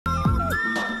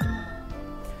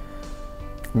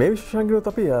මේ විශේෂංගිරොත්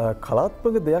අපි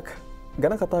කලාත්මක දෙයක්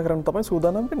ගැන කතා කරන්න තමයි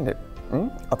සූදානම් වෙන්නේ.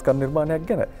 අත්කන් නිර්මාණයක්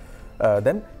ගැන.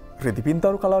 දැන්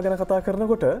රිදිපින්තරු කලාව ගැන කතා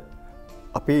කරනකොට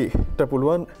අපිට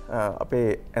පුළුවන් අපේ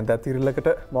ඇඳ තිරිල්ලකට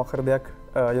මොකක් හරි දෙයක්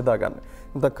යොදා ගන්න.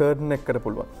 නැත්නම් කර්ටන් එකකට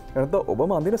පුළුවන්. නැත්නම්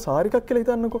ඔබම අඳින සාරිකක් කියලා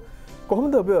හිතන්නකෝ.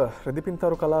 කොහොමද ඔබ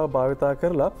රිදිපින්තරු කලාව භාවිතා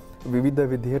කරලා විවිධ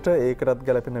විදිහට ඒකටත්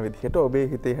ගැලපෙන විදිහට ඔබේ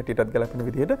හිතේ හැටියටත් ගැලපෙන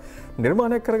විදිහට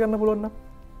නිර්මාණයක් කරගන්න පුළුවන් නම්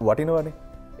වටිනවනේ.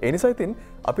 ඒ නිසා ඉතින්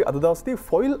අපි අද දවස්දී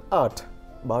ෆොයිල් ආර්ට්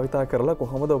භාවිතා කරලා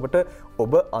කොහොමද ඔබට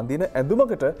ඔබ අඳින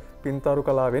ඇඳුමකට පින්තරු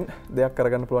කලාවෙන් දෙයක්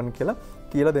කරගන්න පුළුවන්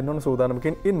කියලා දෙන්න ඕන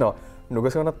සූදානමකින් ඉන්නවා.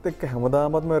 නුගසවනත් එක්ක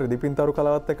හැමදාමත්ම රිදිපින්තරු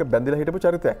කලාවත් එක්ක බැඳිලා හිටපු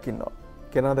චරිතයක් ඉන්නවා.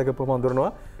 කෙනා දැකපුවම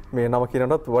අඳුරනවා මේ නම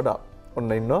කියනටත් වඩා.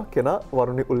 ඔන්න ඉන්නවා කෙනා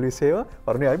වරුණි උල්විසේව.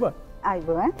 වරුණි අයබන්.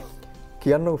 අයබන්.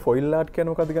 කියන්න ෆොයිල් ආර්ට්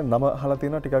කියන්නේ මොකක්ද කියලා නම අහලා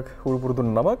තියෙනවා ටිකක් හුරු පුරුදු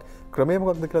නමක්. ක්‍රමය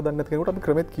මොකක්ද කියලා දන්නේ නැති කෙනෙකුට අපි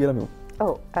ක්‍රමෙත් කියලා මෙමු.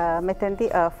 ඔව් මෙතනදී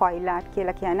ෆොයිල් ආර්ට්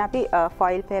කියලා කියන්නේ අපි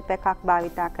ෆොයිල් පේපර් එකක්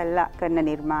භාවිතා කරලා කරන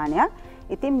නිර්මාණයක්.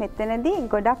 ඉතින් මෙතනදී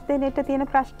ගොඩක් දෙනෙට තියෙන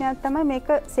ප්‍රශ්නයක් තමයි මේක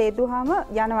සේදුවාම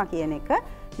යනවා කියන එක.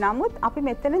 නමුත් අපි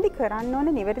මෙතනදී කරන්න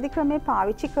ඕනේ නිවැරදි ක්‍රමේ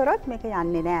පාවිච්චි කරොත් මේක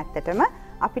යන්නේ නැහැ ඇත්තටම.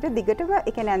 අපිට දිගටම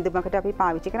ඒ කියන්නේ ඇඳුමකට අපි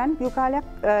පාවිච්චි කරන්න පියු කාලයක්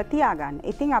තියාගන්න.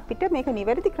 ඉතින් අපිට මේක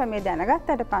නිවැරදි ක්‍රමේ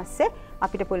දැනගත්තට පස්සේ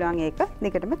අපිට පුළුවන් ඒක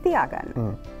දිගටම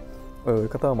තියාගන්න.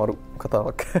 කතාව මරු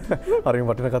කතාවක්. හරිම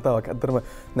වටින කතාවක්. ඇත්තටම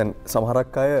දැන්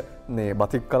සමහරක් අය මේ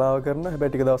බතික් කලාව කරන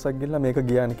හැබැයි ටික දවසක් ගිහලා මේක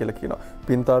ගියානේ කියලා කියනවා.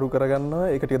 පින්තාරු කරගන්නවා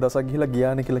ඒක ටික දවසක් ගිහලා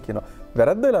ගියානේ කියලා කියනවා.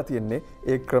 වැරද්ද වෙලා තියෙන්නේ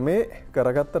ඒ ක්‍රමේ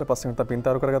කරගත්තට පස්සේ නැත්නම්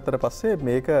පින්තාරු කරගත්තට පස්සේ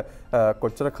මේක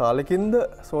කොච්චර කාලෙකින්ද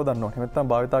සෝදන්න ඕනේ.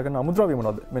 නැත්නම් භාවිතා කරන අමුද්‍රව්‍ය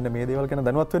මොනවද? මෙන්න මේ දේවල් ගැන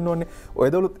දැනුවත් වෙන්න ඕනේ. ඔය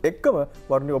දේවලුත් එක්කම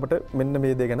වරුණි ඔබට මෙන්න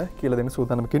මේ දේ ගැන කියලා දෙන්න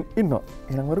සූදානම්කින් ඉන්නවා.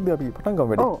 එහෙනම් වරුදි අපි පටන් ගමු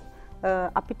වැඩි.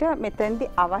 අපිට මෙතෙන්දි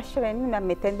අවශ්‍ය වෙන්නේ මම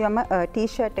මෙතෙන්දි මම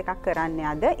ටී-ෂර්ට් එකක් කරන්නේ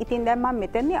අද. ඉතින් දැන් මම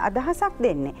මෙතෙන්දි අදහසක්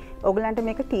දෙන්නේ. ඔයගලන්ට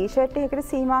මේක ටී-ෂර්ට් එකකට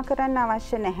සීමා කරන්න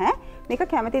අවශ්‍ය නැහැ. මේක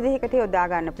කැමති දෙයකට යොදා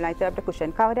ගන්න පුළුවන්. ඒත් අපිට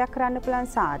කුෂන් කවරයක් කරන්න පුළුවන්,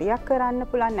 සාරියක් කරන්න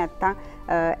පුළුවන්, නැත්නම්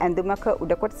ඇඳුමක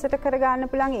උඩ කොටසට කර ගන්න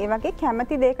පුළුවන්. ඒ වගේ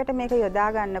කැමති දෙයකට මේක යොදා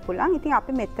ගන්න පුළුවන්. ඉතින්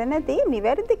අපි මෙතනදී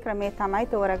නිවැරදි ක්‍රමේ තමයි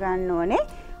තෝරගන්න ඕනේ.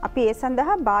 අපි ඒ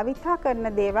සඳහා භාවිතා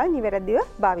කරන දේවල් නිවැරදිව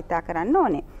භාවිතා කරන්න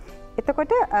ඕනේ.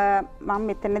 එතකොට මම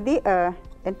මෙතනදී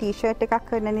දැන් ටී-ෂර්ට් එකක්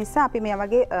කරන නිසා අපි මේ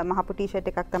වගේ මහපු ටී-ෂර්ට්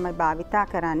එකක් තමයි භාවිතා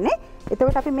කරන්නේ.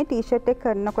 එතකොට අපි මේ ටී-ෂර්ට් එක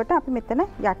කරනකොට අපි මෙතන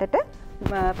යටට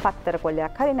පත්තර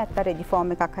කොලයක් හරි නැත්නම් රෙජි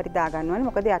ෆෝම් එකක් හරි දාගන්න ඕනේ.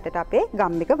 මොකද යටට අපේ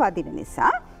ගම් එක වදින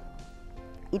නිසා.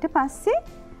 ඊට පස්සේ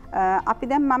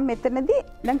අපි දැන් මම මෙතනදී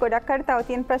දැන් ගොඩක් අය තව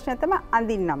තියෙන ප්‍රශ්න තමයි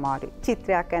අඳින්න අමාරුයි.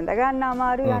 චිත්‍රයක් ඇඳ ගන්න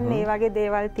අමාරුයි. අන්න ඒ වගේ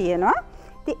දේවල් තියෙනවා.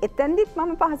 ඉතින් එතෙන්දිත්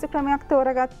මම පහසු ක්‍රමයක්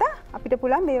තෝරගත්තා. අපිට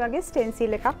පුළුවන් මේ වගේ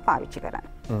ස්ටෙන්සිල් එකක් පාවිච්චි කරන්න.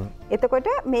 එතකොට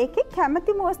මේකේ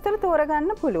කැමති මොස්තර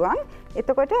තෝරගන්න පුළුවන්.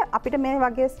 එතකොට අපිට මේ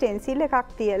වගේ ස්ටෙන්සිල් එකක්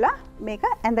තියලා මේක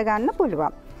ඇඳ ගන්න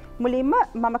පුළුවන්. මුලින්ම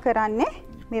මම කරන්නේ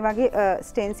මේ වගේ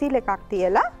ස්ටෙන්සිල් එකක්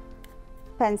තියලා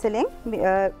පැන්සලෙන්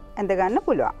ඇඳ ගන්න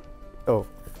පුළුවන්. ඔව්.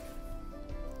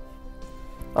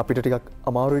 අපිට ටිකක්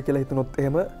අමාරුයි කියලා හිතුනොත්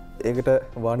එහෙම ඒකට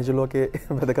වාණිජ ලෝකයේ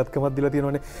වැදගත්කමක් දීලා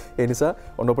තියෙනවානේ. ඒ නිසා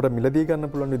ඔන්න අපිට මිලදී ගන්න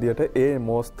පුළුවන් විදියට ඒ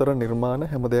මෝස්තර නිර්මාණ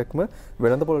හැම දෙයක්ම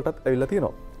වෙළඳ පොළටත් ඇවිල්ලා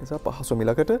තියෙනවා. ඒ නිසා පහසු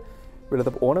මිලකට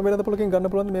ඕන වෙළඳ පොළකින් ගන්න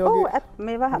පුළුවන් මේ වගේ. ඔව්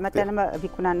මේවා හැමතැනම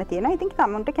විකුණන්න තියෙනවා. ඉතින්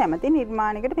කමුන්ට කැමති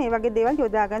නිර්මාණයකට මේ වගේ දේවල්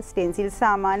යොදා ගන්න ස්ටෙන්සිල්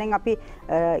සාමාන්‍යයෙන් අපි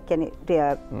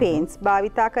කියන්නේ පේන්ට්ස්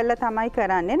භාවිතා කරලා තමයි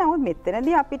කරන්නේ. නමුත්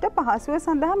මෙතනදී අපිට පහසුව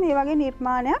සඳහා මේ වගේ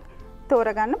නිර්මාණයක්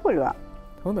තෝරගන්න පුළුවන්.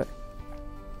 හොඳයි.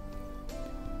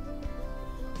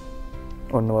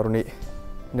 ඔන්න වරුණි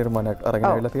නිර්මාණයක් අරගෙන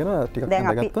ආවිලා තියෙනවා. ටිකක්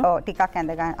ඇඳගත්තා. ඔව් ටිකක්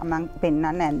ඇඳගන්න මම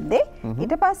පෙන්නන්න ඇන්දේ.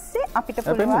 ඊට පස්සේ අපිට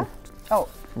පුළුවන් ඔව්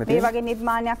මේ වගේ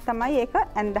නිර්මාණයක් තමයි ඒක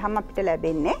ඇඳහම අපිට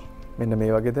ලැබෙන්නේ. මෙන්න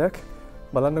මේ වගේ දෙයක්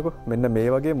බලන්නකෝ. මෙන්න මේ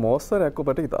වගේ මෝස්තරයක්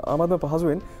ඔබට ඉතාමත්ම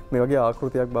පහසුවෙන් මේ වගේ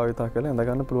ආකෘතියක් භාවිතා කරලා ඇඳ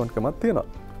ගන්න පුළුවන්කමක් තියෙනවා.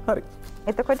 හරි.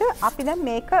 එතකොට අපි දැන්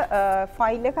මේක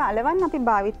ෆයිල් එක අලවන්න අපි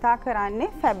භාවිතා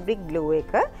කරන්නේ ෆැබ්‍රික් ග්ලූ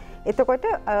එක. එතකොට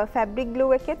ෆැබ්‍රික් ග්ලූ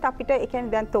එකෙත් අපිට ඒ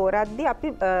කියන්නේ දැන් තෝරද්දී අපි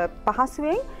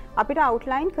පහසුවෙන් අපිට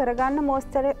අවුට්ලයින් කරගන්න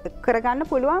මොස්තර කරගන්න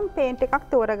පුළුවන් පේන්ට් එකක්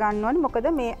තෝරගන්න ඕනේ.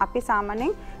 මොකද මේ අපි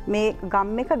සාමාන්‍යයෙන් මේ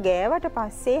ගම් එක ගෑවට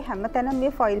පස්සේ හැමතැනම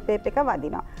මේ ෆොයිල් පේපර් එක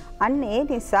වදිනවා. අන්න ඒ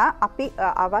නිසා අපි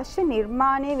අවශ්‍ය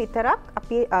නිර්මාණය විතරක්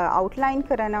අපි අවුට්ලයින්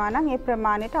කරනවා නම් ඒ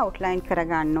ප්‍රමාණයට අවුට්ලයින්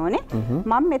කරගන්න ඕනේ.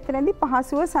 මම මෙතනදී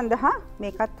පහසුව සඳහා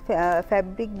මේකත්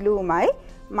ෆැබ්‍රික් ග්ලූමයි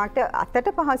මට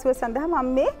අතට පහසුව සඳහා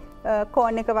මම මේ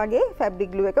කෝන් එක වගේ ෆැබ්‍රික්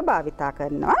ග්ලූ එක භාවිතා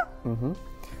කරනවා.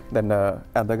 දැන්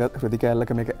ඇඳගත් රිදි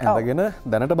කෑල්ලක මේක ඇඳගෙන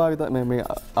දැනට භාවිත මේ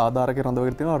ආධාරක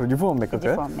රඳවගෙන තියෙනවා රිජි ෆෝම් එකක.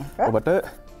 ඔබට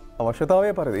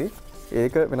අවශ්‍යතාවය පරිදි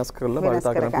ඒක වෙනස් කරලා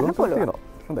භාවිතා කරන්න පුළුවන්.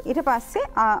 හොඳයි. ඊට පස්සේ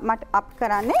මට අප්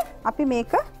කරන්නේ අපි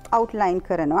මේක අවුට්ලයින්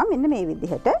කරනවා මෙන්න මේ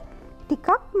විදිහට ටිකක්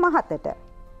මහතට.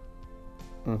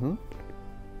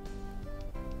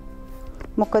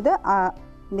 මොකද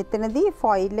මෙතනදී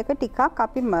ෆොයිල් එක ටිකක්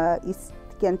අපි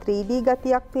 3D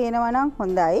ගතියක් පේනවා නම්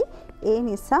හොඳයි. ඒ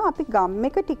නිසා අපි ගම්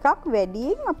එක ටිකක්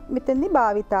වැඩියෙන් මෙතනදී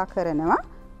භාවිතා කරනවා.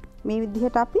 මේ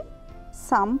විදිහට අපි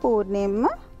සම්පූර්ණයෙන්ම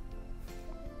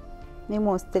මේ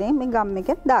මොස්තරේ මේ ගම් එක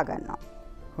දාගන්නවා.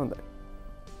 හොඳයි.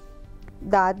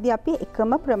 දාද්දී අපි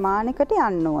එකම ප්‍රමාණයකට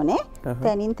යන්න ඕනේ.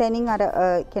 තැනින් අර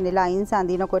කියන්නේ ලයින්ස්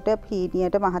අඳිනකොට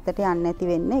පීඩියට මහතට යන්නේ නැති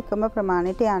වෙන්න එකම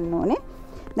ප්‍රමාණයට යන්න ඕනේ.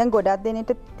 දැන් ගොඩක් දෙනෙට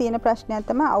තියෙන ප්‍රශ්නයක්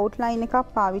තමයි අවුට්ලයින් එකක්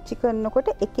පාවිච්චි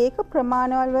කරනකොට එක එක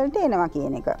ප්‍රමාණවල වලට එනවා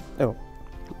කියන එක. ඔව්.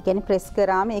 කියන්නේ ප්‍රෙස්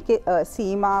කරාම ඒකේ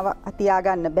සීමාව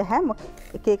තියාගන්න බෑ.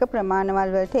 එක එක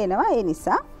ප්‍රමාණවල වලට එනවා. ඒ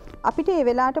නිසා අපිට ඒ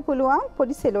වෙලාවට පුළුවන්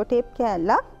පොඩි සෙලෝ ටේප්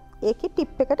කෑල්ලක් ඒකේ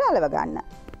ටිප් එකට අලව ගන්න.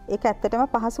 ඒක ඇත්තටම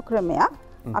පහසු ක්‍රමයක්.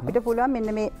 අපිට පුළුවන් මෙන්න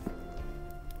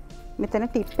මෙතන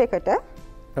ටිප් එකට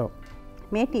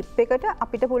මේ ටිප් එකට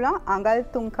අපිට පුළුවන් අඟල්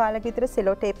 3 කාලක විතර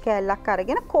සෙලෝ ටේප් කෑල්ලක්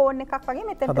අරගෙන කෝන් එකක් වගේ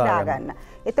මෙතනට දාගන්න.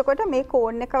 එතකොට මේ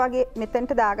කෝන් එක වගේ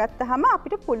මෙතනට දාගත්තාම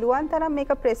අපිට පුළුවන් තරම්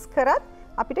මේක ප්‍රෙස් කරත්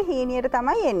අපිට හීනියට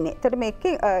තමයි එන්නේ. එතකොට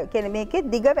මේකේ කියන්නේ මේකේ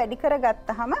දිග වැඩි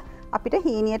කරගත්තාම අපිට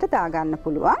හීනියට දාගන්න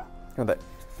පුළුවන්. හොඳයි.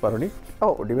 වරුණි.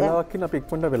 ඔව්. පොඩි වෙලාවක් ඉන්න අපි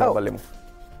ඉක්මනට වෙලාව බලමු.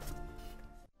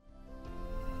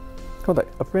 හොඳයි.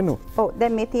 අපි වෙනු. ඔව්.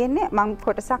 දැන් මේ තියෙන්නේ මම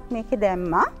කොටසක් මේකේ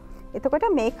දැම්මා. එතකොට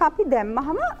මේක අපි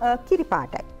දැම්මහම කිරි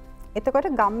පාටයි. එතකොට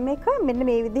ගම් එක මෙන්න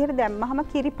මේ විදිහට දැම්මහම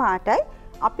කිරි පාටයි.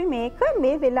 අපි මේක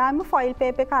මේ වෙලාවෙම ෆොයිල්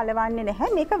පේපර් එක අලවන්නේ නැහැ.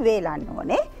 මේක වේලන්න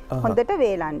ඕනේ. හොඳට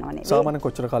වේලන්න ඕනේ. සාමාන්‍ය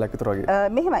කොච්චර කාලයක් විතර වගේ?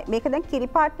 මෙහෙමයි. මේක දැන් කිරි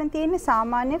පාට නම් තියෙන්නේ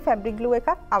සාමාන්‍ය ෆැබ්‍රික් ග්ලූ එකක්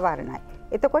අවර්ණයි.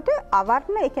 එතකොට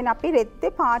අවර්ණ ඒ කියන්නේ අපි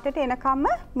රෙද්දේ පාටට එනකම්ම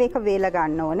මේක වේල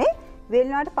ගන්න ඕනේ.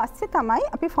 වේලනාට පස්සේ තමයි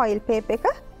අපි ෆොයිල් පේපර් එක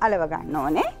අලව ගන්න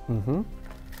ඕනේ.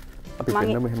 අපි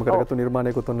පෙන්නම එහෙම කරගත්තු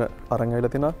නිර්මාණයකුත් ඔන්න අරන්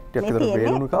ආවිලා තිනවා. ටිකක් විතර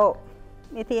වේලුණු එක. ඔව්.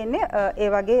 මේ තියෙන්නේ ඒ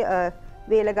වගේ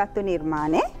වේලගත්තු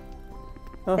නිර්මාණේ.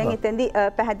 දැන් එතෙන්දී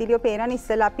පැහැදිලිව පේනවා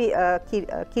ඉස්සෙල්ලා අපි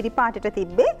කිරි පාටට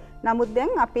තිබ්බේ. නමුත්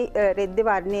දැන් අපි රෙද්ද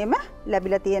වර්ණයේම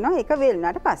ලැබිලා තියෙනවා ඒක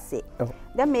වේලුණාට පස්සේ.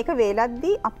 දැන් මේක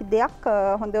වේලද්දී අපි දෙයක්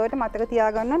හොඳට මතක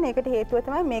තියාගන්න ඕනේ. ඒකට හේතුව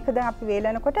තමයි මේක දැන් අපි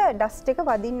වේලනකොට ඩස්ට් එක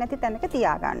වදින්න නැති තැනක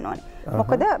තියාගන්න ඕනේ.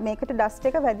 මොකද මේකට ඩස්ට්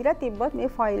එක වැදිලා තිබ්බොත් මේ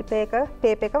ෆොයිල්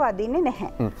පේපර් එක වදින්නේ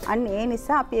නැහැ. අන්න ඒ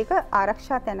නිසා අපි ඒක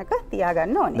ආරක්ෂා තැනක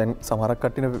තියාගන්න ඕනේ. දැන් සමහරක්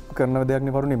කට්ටින කරන දෙයක්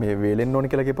නේ වරුනේ මේ වේලෙන්න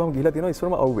ඕනේ කියලා කියපුවම ගිහලා තියෙනවා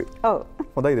ඉස්සරම අවුවේ. ඔව්.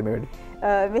 හොඳයිද මේ වැඩි?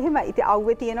 මෙහෙමයි. ඉතින්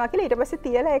අවුවේ තියනවා කියලා ඊට පස්සේ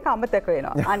තියලා ඒක අමතක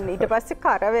වෙනවා. අන්න ඊට පස්සේ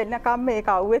කර වෙන්නකම්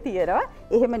මේක අවුවේ තියනවා.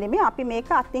 එහෙම නෙමෙයි අපි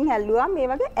මේක අතින් ඇල්ලුවාම මේ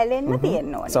වගේ ඇලෙන්න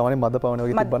තියෙන්න ඕනේ. සාමාන්‍ය මද පවන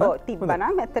වගේ තිබ්බනම් ඔව්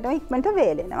තිබ්බනම් ඇත්තටම ඉක්මනට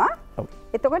වේලෙනවා.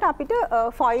 එතකොට අපිට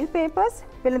ෆොයිල් පේපර්ස්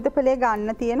වෙළඳපොලේ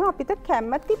ගන්න තියෙනවා. අපිට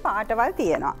කැමති පාටවල්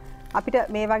තියෙනවා. අපිට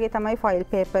මේ වගේ තමයි ෆොයිල්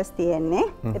පේපර්ස් තියෙන්නේ.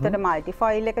 එතකොට মালටි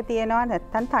ෆොයිල් එක තියෙනවා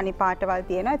නැත්නම් තනි පාටවල්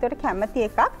තියෙනවා. එතකොට කැමති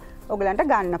එකක් ඔයගලන්ට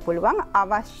ගන්න පුළුවන්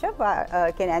අවශ්‍ය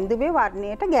කියන්නේ ඇඳුමේ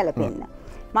වර්ණයට ගැලපෙන්න.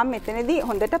 මම මෙතනදී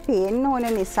හොඳට පේන්න ඕන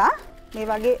නිසා මේ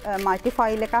වගේ মালටි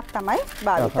ෆොයිල් එකක් තමයි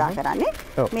භාවිතා කරන්නේ.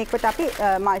 මේකට අපි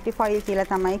মালටි ෆොයිල් කියලා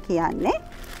තමයි කියන්නේ.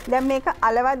 දැන් මේක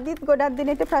අලවද්දිත් ගොඩක්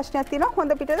දිනෙට ප්‍රශ්නයක් තියෙනවා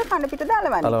හොඳ පිටද කන පිටද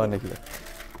අලවන්නේ කියලා.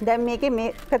 දැන් මේකේ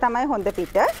මේක තමයි හොඳ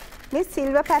පිට. මේ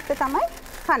සිල්වර් පැත්ත තමයි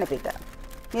කන පිට.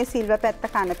 මේ සිල්වර් පැත්ත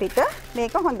කන පිට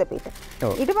මේක හොඳ පිට.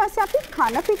 ඊට පස්සේ අපි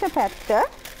කන පිට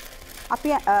පැත්ත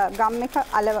අපි ගම් එක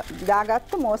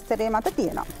දාගත්තු මෝස්තරේ මත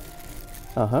තියනවා.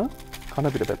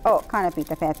 කන පිට පැත්ත. ඔව් කන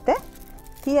පිට පැත්ත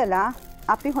තියලා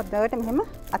අපි හොඳට මෙහෙම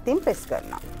අතින් ප්‍රෙස්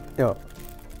කරනවා. ඔව්.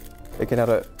 ඒ කියන්නේ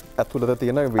අර ඇතුළත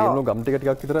තියෙන වේලුණු ගම් ටික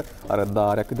ටිකක් විතර අර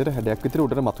දාරයක් විතර හැඩයක් විතර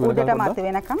උඩට මතුවෙන ගමන් උඩට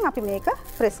මතුවෙනකන් අපි මේක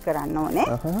ප්‍රෙස් කරන්න ඕනේ.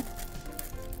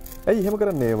 ඇයි එහෙම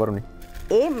කරන්නේ වරුණි?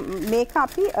 මේක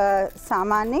අපි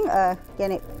සාමාන්‍යයෙන්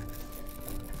කියන්නේ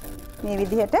මේ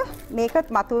විදිහට මේක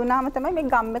මතු වුණාම තමයි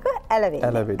මේ ගම් එක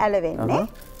ඇලවෙන්නේ.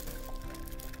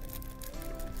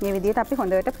 මේ විදිහට අපි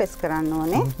හොඳට ප්‍රෙස් කරන්න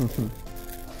ඕනේ.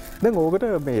 දැන් ඕකට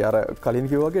මේ අර කලින්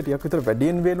කිව්වා වගේ ටිකක් විතර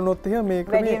වැඩියෙන් වේලුනොත් එහෙම මේක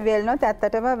වැඩියෙන් වේලුනොත්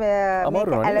ඇත්තටම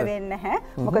මේක ඇලවෙන්නේ නැහැ.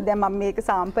 මොකද දැන් මම මේක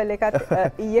සාම්පල් එකක්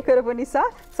ඊයේ කරපු නිසා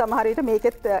සමහර විට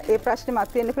මේකෙත් ඒ ප්‍රශ්නේ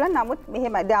මතුවෙන්න පුළුවන්. නමුත්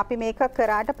මෙහෙමයි. දැන් අපි මේක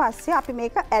කරාට පස්සේ අපි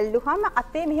මේක ඇල්ලුවාම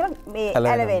අතේ මෙහෙම මේ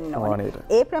ඇලවෙන්න ඕනේ.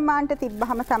 ඒ ප්‍රමාණයට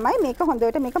තිබ්බහම තමයි මේක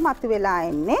හොඳට මේක මතුවෙලා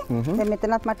එන්නේ. දැන්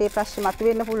මෙතනත් මට ඒ ප්‍රශ්නේ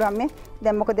මතුවෙන්න පුළුවන් මේ.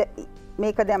 දැන් මොකද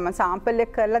මේක දැන් මම සාම්පල් එක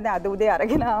කරලා දැන් අද උදේ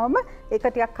අරගෙන ආවම ඒක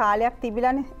ටිකක් කාලයක්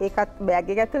තිබිලානේ. ඒකත් බෑග්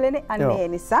එක ඇතුළේනේ. අන්න ඒ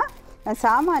නිසා දැන්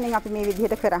සාමාන්‍යයෙන් අපි මේ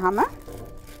විදිහට කරාම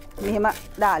මෙහෙම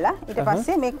දාලා ඊට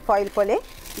පස්සේ මේ ෆොයිල් පොලේ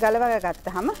ගලවලා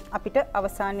ගත්තාම අපිට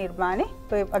අවසාන නිර්මාණය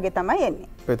ඔය වගේ තමයි එන්නේ.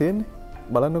 ඔය තියෙන්නේ.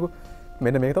 බලන්නකෝ.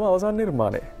 මෙන්න මේක තමයි අවසාන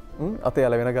නිර්මාණය. අතේ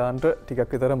ඇලවෙන ගානට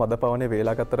ටිකක් විතර මද පවනේ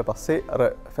වේලා ගත්තට පස්සේ අර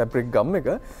ෆැබ්‍රික් ගම්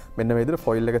එක මෙන්න මේ විදිහට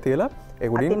ෆොයිල් එක තියලා ඒ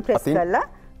උඩින් අතින් ප්‍රෙස් කරලා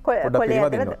කොලේ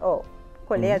ඇදලා ඔව්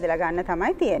කොලේ ඇදලා ගන්න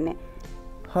තමයි තියෙන්නේ.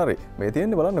 හරි. මේ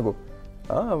තියෙන්නේ බලන්නකෝ.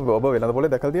 ඔබ වෙන පොල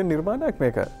දැකල් තිය නිර්මාණයක්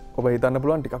මේක ඔබ හිතන්න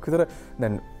පුළුවන් ටිකක් විතර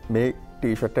දැන් මේ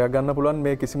ටීෂට්ටයක් ගන්න පුළුවන්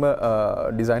මේ කිසිම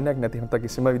ඩිසයිනයක් නැති හත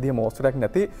කිසිම විදි මෝස්ටරක්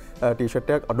නැති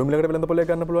ටීෂට්ටයක් අඩුමිලට වෙළඳ පොල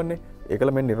ගන්න පුළුවන්නේ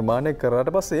ඒකල මේ නිර්මාණය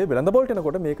කරට පස්සේ වෙළඳ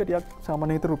පොල්ටනකොට මේක ටියක්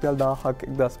සාමනහිත රුපියල්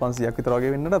 1000ක්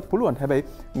විතරගේ වෙන්නත් පුළුවන් හැබැයි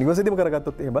නිවසිදිම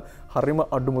කරගත්තොත් එම හරිම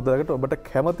අඩු මුදලකට ඔබට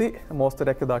කැමති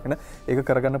මෝස්ටරයක් දාගෙන ඒක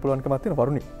කරගන්න පුළුවන්ක මත්තින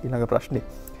වරුණි ඊළඟ ප්‍රශ්නය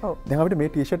දැහට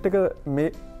මේ ටීෂට් එක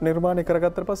මේ නිර්මාණය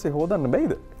කරගත්තර පස්සේ හෝදන්න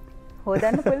බැයිද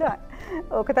හෝදන්න පුළුවන්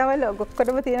ඕක තමයි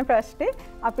ගොක්කොටම තියෙන ප්‍රශ්නේ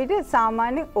අපිට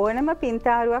සාමාන්‍ය ඕනම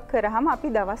පින්තාරුවක් කරාම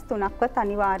අපි දවස් 3ක්වත්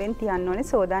අනිවාර්යෙන් තියන්න ඕනේ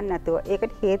සෝදන්න නැතුව.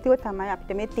 ඒකට හේතුව තමයි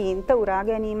අපිට මේ තීන්ත උරා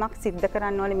ගැනීමක් සිද්ධ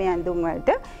කරන්න ඕනේ මේ ඇඳුම්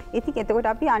වලට. ඉතින්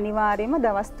එතකොට අපි අනිවාර්යයෙන්ම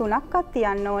දවස් 3ක්වත්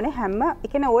තියන්න ඕනේ හැම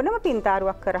ඒ කියන්නේ ඕනම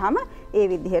පින්තාරුවක් කරාම ඒ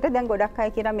විදිහට දැන් ගොඩක්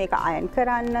අය කියනවා මේක අයන්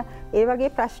කරන්න ඒ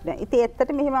වගේ ප්‍රශ්න. ඉතින්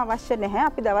ඇත්තට මෙහෙම අවශ්‍ය නැහැ.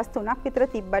 අපි දවස් 3ක් විතර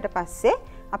තිබ්බට පස්සේ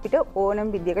අපිට ඕනම්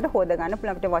විදිහකට හොද ගන්න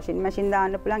පුළුවන් අපිට වොෂින් මැෂින්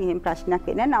දාන්න පුළුවන් එහෙම ප්‍රශ්නයක්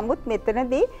නැහැ. නමුත්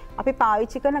මෙතනදී අපි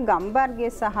පාවිච්චි කරන ගම් වර්ගය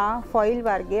සහ ෆොයිල්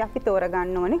වර්ගය අපි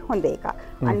තෝරගන්න ඕනේ හොඳ එකක්.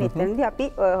 අන්න එතනදී අපි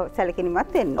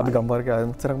සැලකිලිමත් වෙන්න ඕනේ. අපි ගම් වර්ගය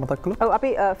අයමතරක් මතක් කළා. ඔව්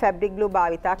අපි ෆැබ්‍රික් ග්ලූ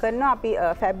භාවිතා කරනවා. අපි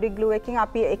ෆැබ්‍රික් ග්ලූ එකකින්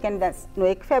අපි ඒ කියන්නේ දැන්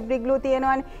නොඑක් ෆැබ්‍රික් ග්ලූ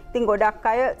තියෙනවානේ. ඉතින්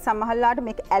ගොඩක් අය සමහරලාට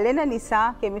මේක ඇලෙන නිසා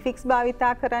කෙමිෆික්ස්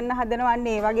භාවිතා කරන්න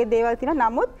හදනවන්නේ ඒ වගේ දේවල් තියෙනවා.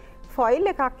 නමුත්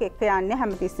ෆොයිල් එකක් එක්ක යන්නේ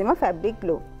හැමතිස්සෙම ෆැබ්‍රික්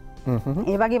ග්ලූ.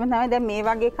 ඒ වගේම තමයි දැන් මේ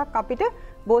වගේ එකක් අපිට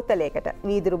බෝතලයකට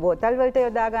වීදුරු බෝතල් වලට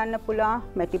යොදා ගන්න පුළුවන්,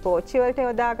 මැටි පෝච්චි වලට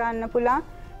යොදා ගන්න පුළුවන්.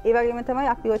 ඒ වගේම තමයි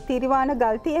අපි ඔය තිරිවාන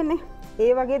ගල් තියෙන්නේ.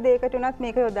 ඒ වගේ දෙයකට උනත්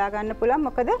මේක යොදා ගන්න පුළුවන්.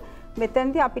 මොකද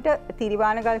මෙතනදී අපිට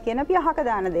තිරිවාන ගල් කියන අපි අහක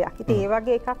දාන දෙයක්. ඉතින් ඒ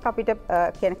වගේ එකක් අපිට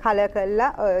කියන්නේ කලර්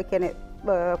කරලා කියන්නේ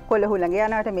කොළ හුළඟ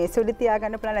යනවට මේ සුඩි තියා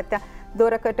ගන්න පුළුවන්. නැත්නම්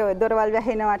දොරකට දොරවල්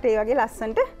වැහෙනවට ඒ වගේ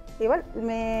ලස්සනට ඒවල්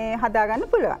මේ හදා ගන්න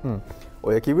පුළුවන්.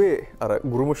 ඔය කිවේ අර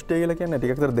ගුරුමුෂ්ටය කියලා කියන්නේ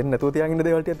ටිකක් දෙන්න නැතුව තියාගෙන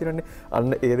දේවල් ටිකක් තියෙනනේ.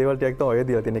 අන්න ඒ දේවල් ටිකක් තමයි ඔය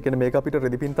දීලා තියෙන්නේ. ඒ කියන්නේ මේක අපිට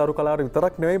රෙදි පින්තාරු කලාවට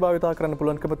විතරක් නෙවෙයි භාවිතා කරන්න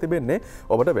පුළුවන්කම තිබෙන්නේ.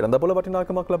 ඔබට වෙළඳපොළ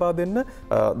වටිනාකමක් ලබා දෙන්න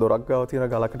දොරක් ගාව තියෙන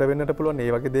ගලකට වෙන්නට පුළුවන්.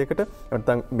 ඒ වගේ දෙයකට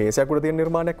නැත්නම් මේසයක් උඩ තියෙන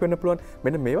නිර්මාණයක් වෙන්න පුළුවන්.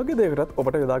 මෙන්න මේ වගේ දෙයකටත්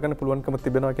ඔබට යොදා ගන්න පුළුවන්කම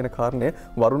තිබෙනවා කියන කාරණය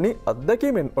වරුණි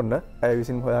අත්දැකීමෙන් ඔන්න අය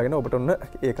විසින් හොයාගෙන ඔබට ඔන්න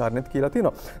ඒ කාරණෙත් කියලා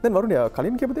තියෙනවා. දැන් වරුණි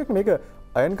කලින් කියපු දෙයක් මේක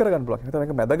අයන් කරගන්න පුළුවන්. නැත්නම්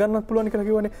මේක මැද ගන්නත් පුළුවන් කියලා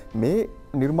කිව්වනේ. මේ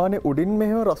නිර්මාණය උඩින්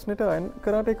මෙහෙම රස්නෙට අයන්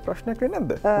කරාට ඒක ප්‍රශ්නයක් වෙන්නේ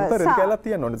නැද්ද? උතර රෙදි කෑල්ලක්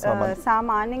තියන්න ඕනේ සාමාන්‍යයෙන්.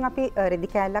 සාමාන්‍යයෙන් අපි රෙදි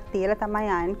කෑල්ලක් තියලා තමයි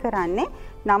අයන් කරන්නේ.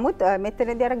 නමුත්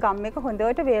මෙතනදී අර ගම් එක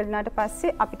හොඳට වේලුණාට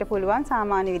පස්සේ අපිට පුළුවන්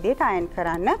සාමාන්‍ය විදිහට අයන්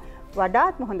කරන්න.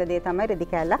 වඩාත්ම හොඳ දේ තමයි රෙදි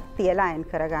කෑල්ලක් තියලා අයන්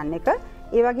කරගන්න එක.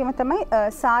 ඒ වගේම තමයි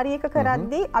සාරි එක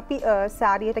කරද්දී අපි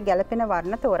සාරියට ගැලපෙන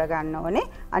වර්ණ තෝරගන්න ඕනේ.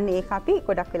 අන්න ඒක අපි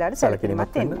ගොඩක් වෙලාවට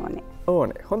සැලකිලිමත් වෙන්න ඕනේ.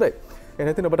 ඕනේ. හොඳයි.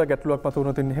 එනතින් ඔබට ගැටලුවක්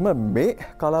මතුවුණොත් එහෙම මේ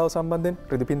කලාව සම්බන්ධයෙන්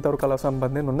රෙදි පින්තවරු කලාව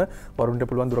සම්බන්ධයෙන් ඔන්න වරුණට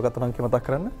පුළුවන් දුරකථන අංකය මතක්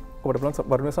කරන්න. ඔබට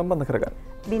පුළුවන් වරුණ සම්බන්ධ කරගන්න.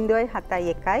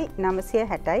 071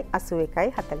 960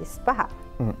 81 45.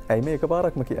 ඇයි මේ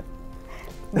එකපාරක්ම කියන්නේ?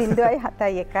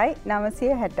 071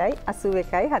 960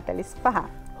 81 45.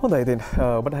 හොඳයි ඉතින්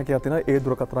ඔබට හැකියාවක් තියෙනවා ඒ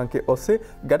දුරකථන අංකයේ ඔස්සේ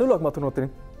ගැටලුවක් මතුවුණොත්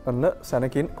අන්න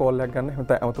සැනකින් කෝල් එකක් ගන්න එහෙනම්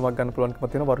අමතුමක් ගන්න පුළුවන්කම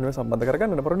තියෙනවා වරුණිය සම්බන්ධ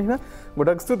කරගන්න. වරුණිය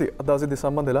ගොඩක් ස්තුතියි. අද දවසේදී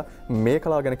සම්බන්ධ වෙලා මේ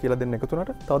කලාව ගැන කියලා දෙන්න එකතු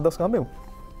වුණාට තවත් දවසක් හම්බෙමු.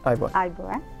 ආයිබෝන්.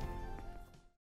 ආයිබෝන්.